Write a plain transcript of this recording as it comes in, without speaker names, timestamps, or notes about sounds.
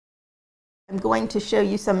I'm going to show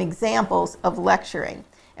you some examples of lecturing,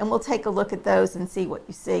 and we'll take a look at those and see what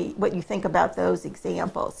you think about those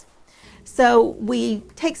examples. So we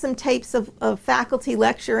take some tapes of faculty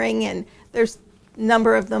lecturing, and there's a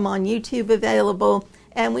number of them on YouTube available,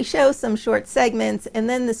 and we show some short segments, and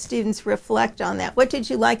then the students reflect on that. What did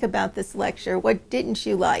you like about this lecture? What didn't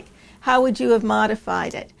you like? How would you have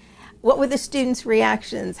modified it? What were the students'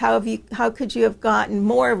 reactions? How could you have gotten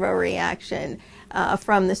more of a reaction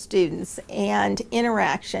from the students, and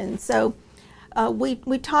interaction? So we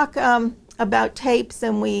talk about tapes,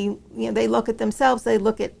 and they look at themselves, they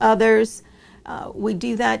look at others. We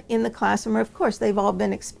do that in the classroom. Of course, they've all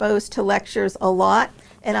been exposed to lectures a lot,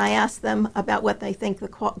 and I ask them about what they think the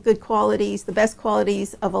good qualities, the best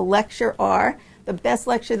qualities of a lecture are. The best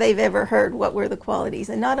lecture they've ever heard, what were the qualities?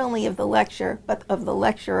 And not only of the lecture, but of the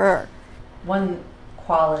lecturer. One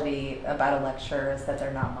quality about a lecture is that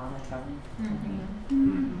they're not monotone. Mm-hmm.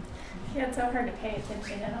 Mm-hmm. Yeah, it's so hard to pay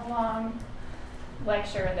attention in a long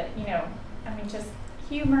lecture that, just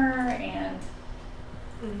humor and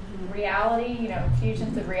reality,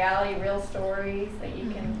 fusions of reality, real stories that you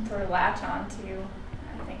can sort of latch onto,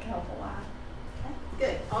 I think help a lot.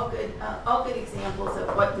 Good. All good examples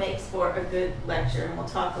of what makes for a good lecture, and we'll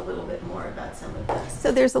talk a little bit more about some of those.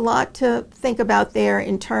 So there's a lot to think about there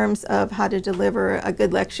in terms of how to deliver a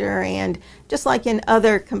good lecture, and just like in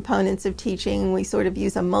other components of teaching, we sort of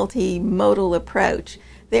use a multimodal approach.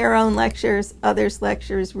 Their own lectures, others'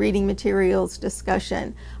 lectures, reading materials,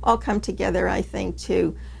 discussion, all come together, I think,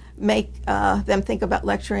 to make them think about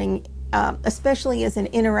lecturing especially as an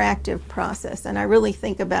interactive process. And I really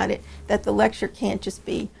think about it that the lecture can't just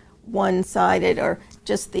be one-sided or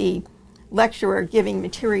just the lecturer giving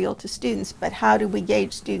material to students, but how do we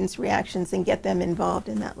gauge students' reactions and get them involved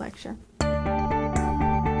in that lecture?